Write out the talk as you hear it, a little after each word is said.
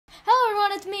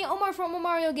it's me, Omar from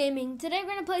Omario Gaming. Today we're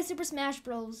gonna play Super Smash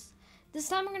Bros. This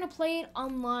time we're gonna play it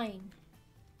online.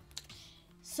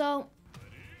 So,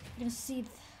 I'm gonna see.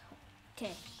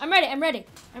 Okay, I'm ready.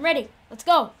 Let's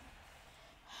go.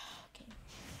 Okay,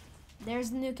 there's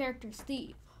the new character,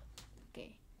 Steve.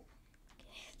 Okay,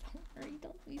 don't worry,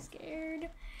 don't be scared.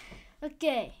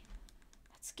 Okay,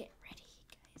 let's get ready,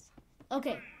 guys.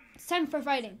 Okay, it's time for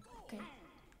fighting. Okay,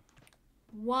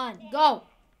 1, go.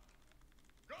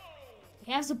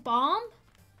 He has a bomb?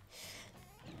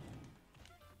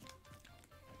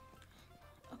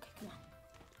 Okay, come on.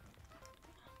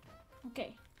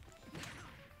 Okay.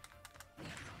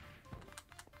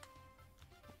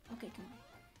 Okay, come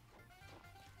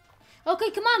on.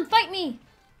 Okay, come on, fight me!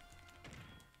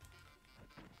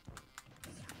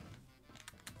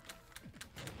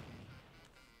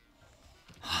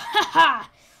 Haha!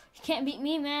 You can't beat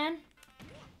me, man.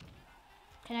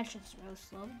 Connection's real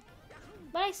slow.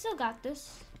 But I still got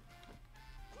this.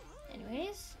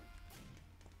 Anyways.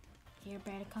 You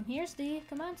better come here, Steve.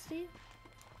 Come on, Steve.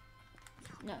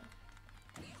 No.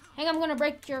 Hang on, I'm gonna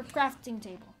break your crafting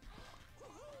table.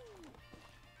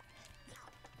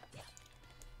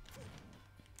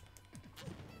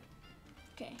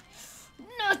 Okay.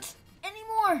 Not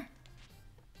anymore!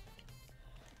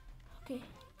 Okay.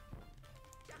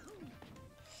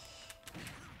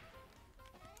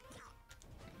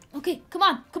 Okay, come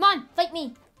on, fight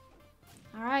me.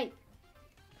 All right.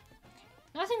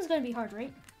 Nothing's gonna be hard,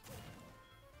 right?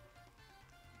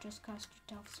 Just cost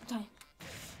yourself some time.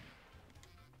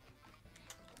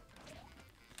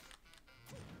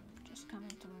 Just come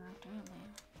into the wrong time,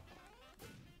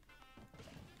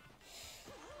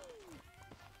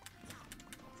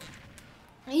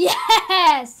 man.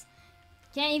 Yes!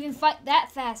 Can't even fight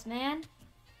that fast, man.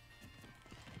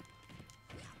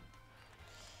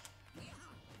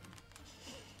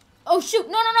 Oh shoot,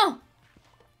 no.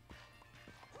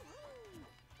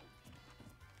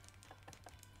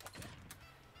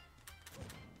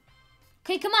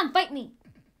 Okay, come on, fight me.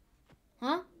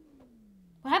 Huh?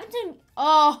 What happened to me?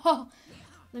 Oh,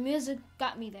 the music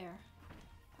got me there.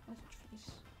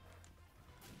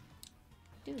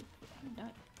 Dude, I'm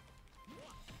done.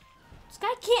 This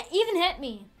guy can't even hit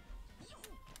me.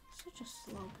 Such a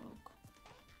slow poke.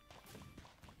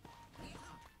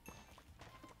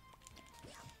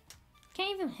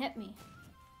 Can't even hit me.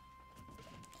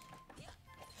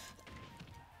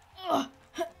 Ugh.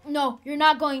 No, you're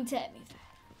not going to hit me.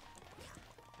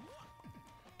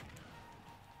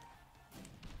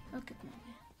 Okay, come on,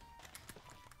 man.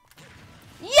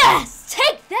 Yes!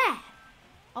 Take that!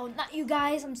 Oh, not you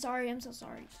guys. I'm sorry. I'm so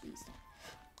sorry. Please don't.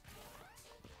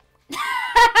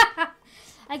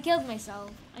 I killed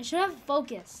myself. I should have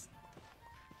focused.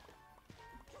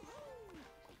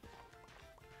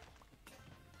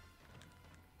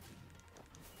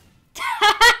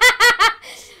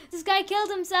 This guy killed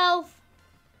himself.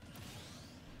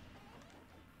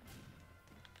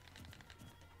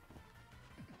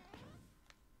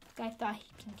 This guy thought he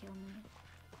can kill me.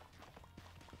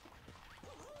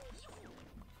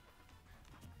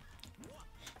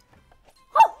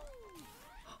 Oh!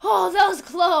 Oh, that was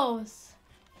close.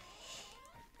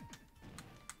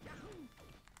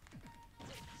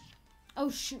 Oh,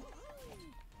 shoot.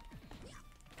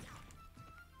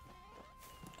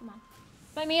 Come on.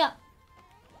 Fight me up.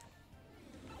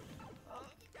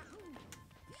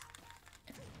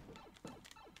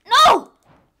 No!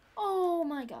 Oh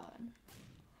my god.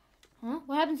 Huh?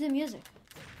 What happened to the music?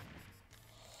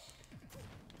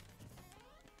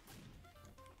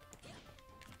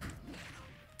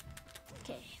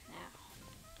 Okay, now.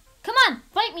 Come on!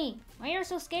 Fight me! Why are you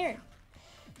so scared?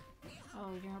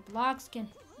 Oh, your blocks can...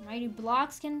 Mighty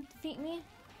blocks can defeat me?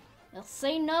 They'll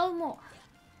say no more.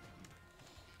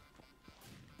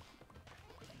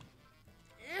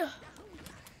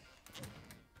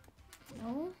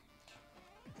 No.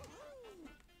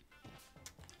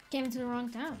 Came into the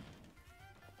wrong town.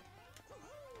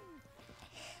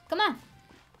 Come on.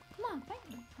 Come on, fight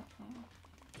me.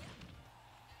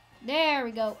 There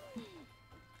we go.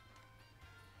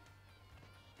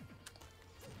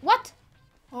 What?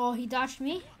 Oh, he dodged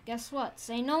me. Guess what?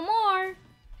 Say no more.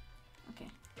 Okay.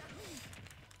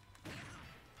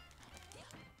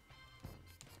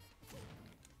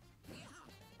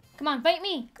 Come on, fight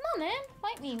me. Come on, man.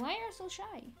 Fight me. Why are you so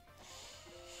shy?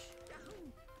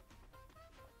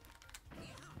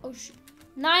 Oh, shoot.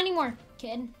 Not anymore,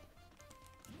 kid.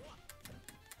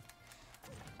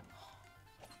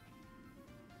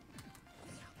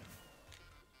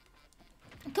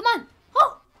 Come on.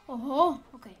 Oh,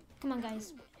 okay. Come on,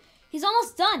 guys. He's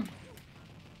almost done.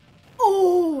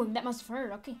 Oh, that must have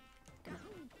hurt. Okay. Come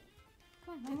on.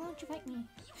 Come on, why won't you fight me?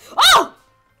 Oh!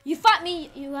 You fought me,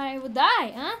 I would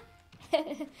die, huh?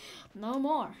 No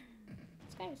more.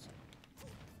 This guy's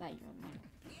fight your man.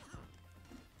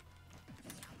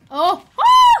 Oh!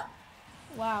 Ah!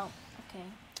 Wow. Okay.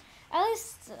 At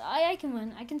least I can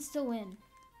win. I can still win.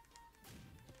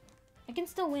 I can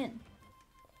still win.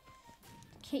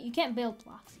 You can't build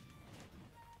blocks.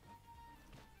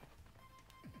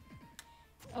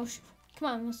 Oh, come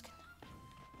on, let's get.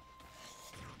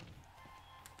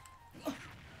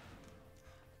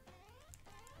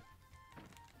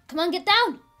 Come on, get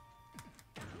down.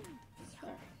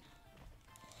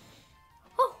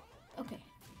 Oh, okay.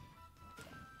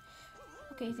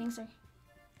 Okay, thanks, sir.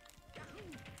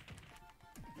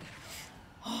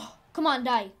 Oh, come on,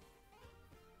 die.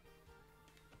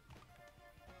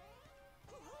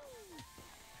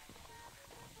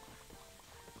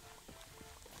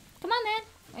 Come on, man.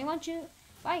 I want you to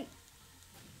fight.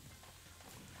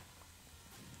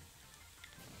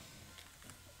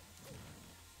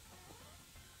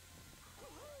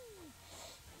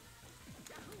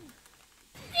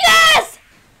 Yes!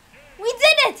 We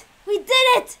did it! We did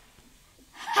it!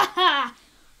 Haha!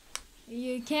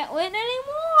 You can't win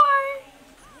anymore.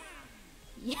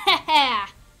 Yeah!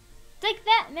 Take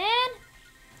that, man.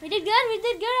 We did good. We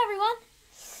did good, everyone.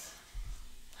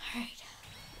 All right.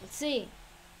 Let's see.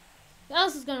 Who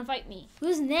else is gonna fight me?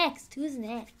 Who's next? Who's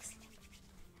next?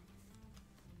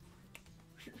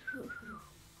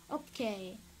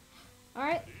 Okay. All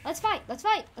right. Let's fight. Let's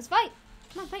fight. Let's fight.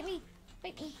 Come on, fight me.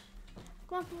 Fight me.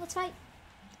 Come on, let's fight.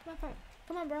 Come on, fight.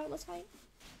 Come on, bro. Let's fight.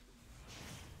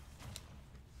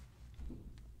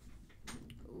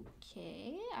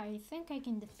 Okay. I think I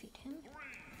can defeat him.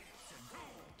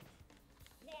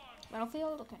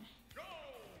 Battlefield. Okay.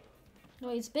 No,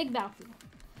 it's big battlefield.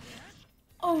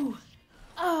 Oh.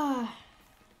 Oh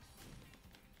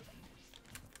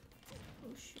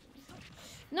shoot.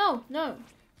 No, no.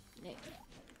 No.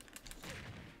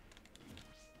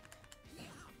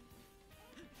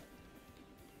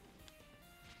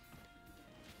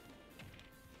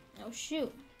 Oh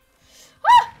shoot.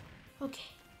 Ah! Okay.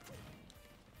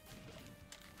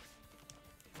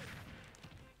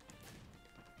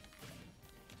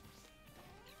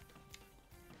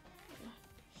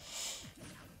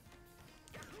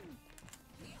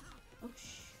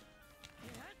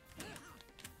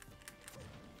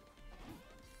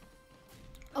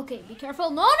 Okay, be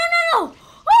careful. No, no, no, no!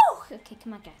 Oh! Okay,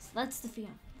 come on, guys. Let's defeat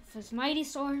him. With his mighty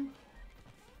sword.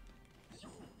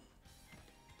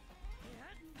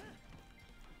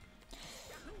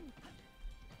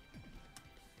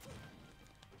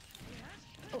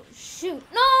 Oh, shoot.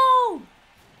 No!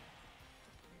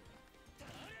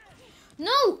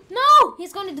 No! No!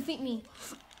 He's going to defeat me.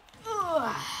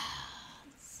 Ugh.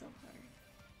 So hard.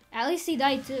 At least he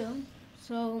died too.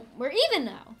 So, we're even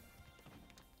now.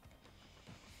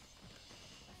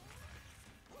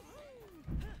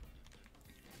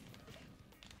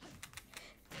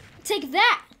 Take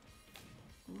that!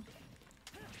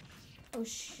 Oh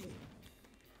shoot.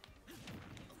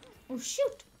 Oh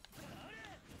shoot!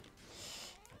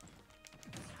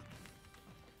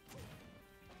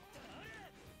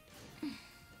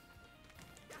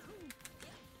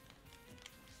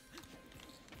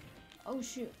 Oh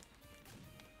shoot.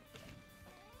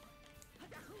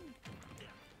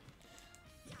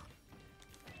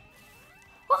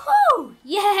 Woohoo!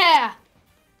 Yeah!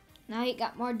 Now he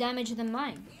got more damage than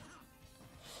mine.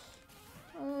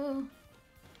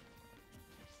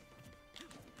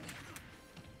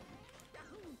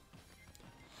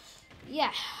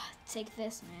 Yeah, take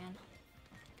this, man.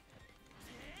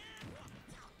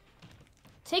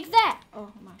 Take that! Oh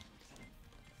my.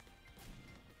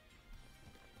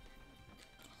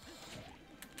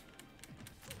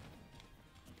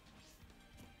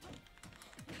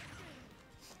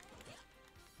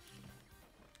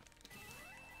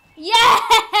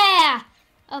 Yeah!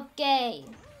 Okay.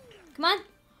 Come on.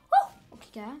 Oh, okay,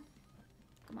 guy.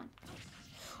 Come on.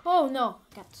 Oh no,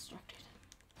 got distracted.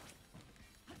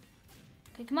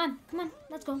 Okay, come on, come on,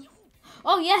 let's go.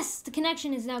 Oh yes, the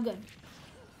connection is now good.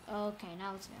 Okay,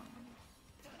 now let's go.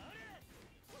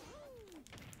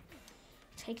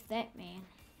 Take that, man.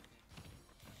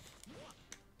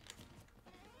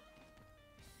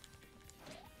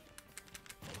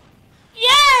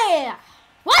 Yeah!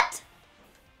 What?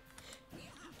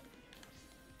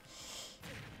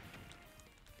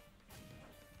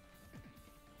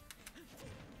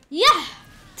 Yeah!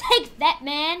 Take that,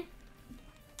 man!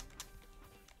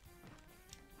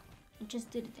 I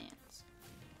just did a dance.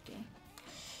 Okay.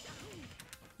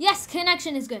 Yes,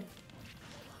 connection is good.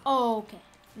 Oh, okay.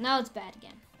 Now it's bad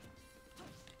again.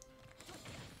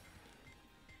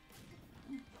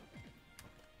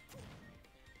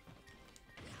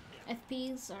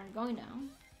 FPs are going down.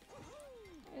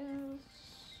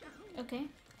 Okay.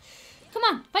 Come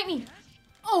on, fight me.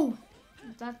 Oh,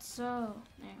 that's so.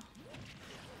 There.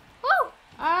 Woo!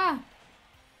 Ah.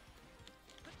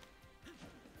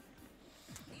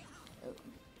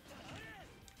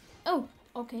 Oh,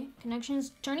 okay. Connection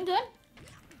is turning good.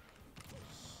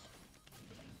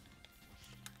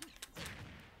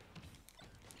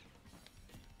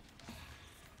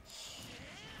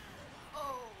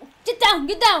 Oh, get down,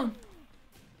 get down.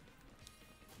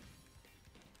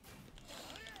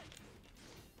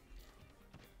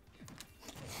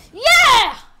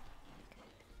 Yeah!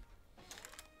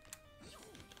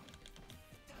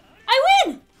 I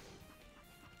win!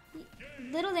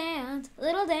 Little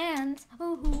dance.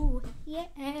 Ooh, yeah.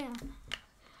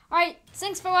 Alright,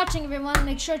 thanks for watching, everyone.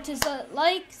 Make sure to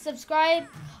like, subscribe,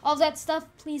 all that stuff.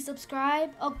 Please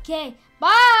subscribe. Okay,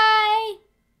 bye!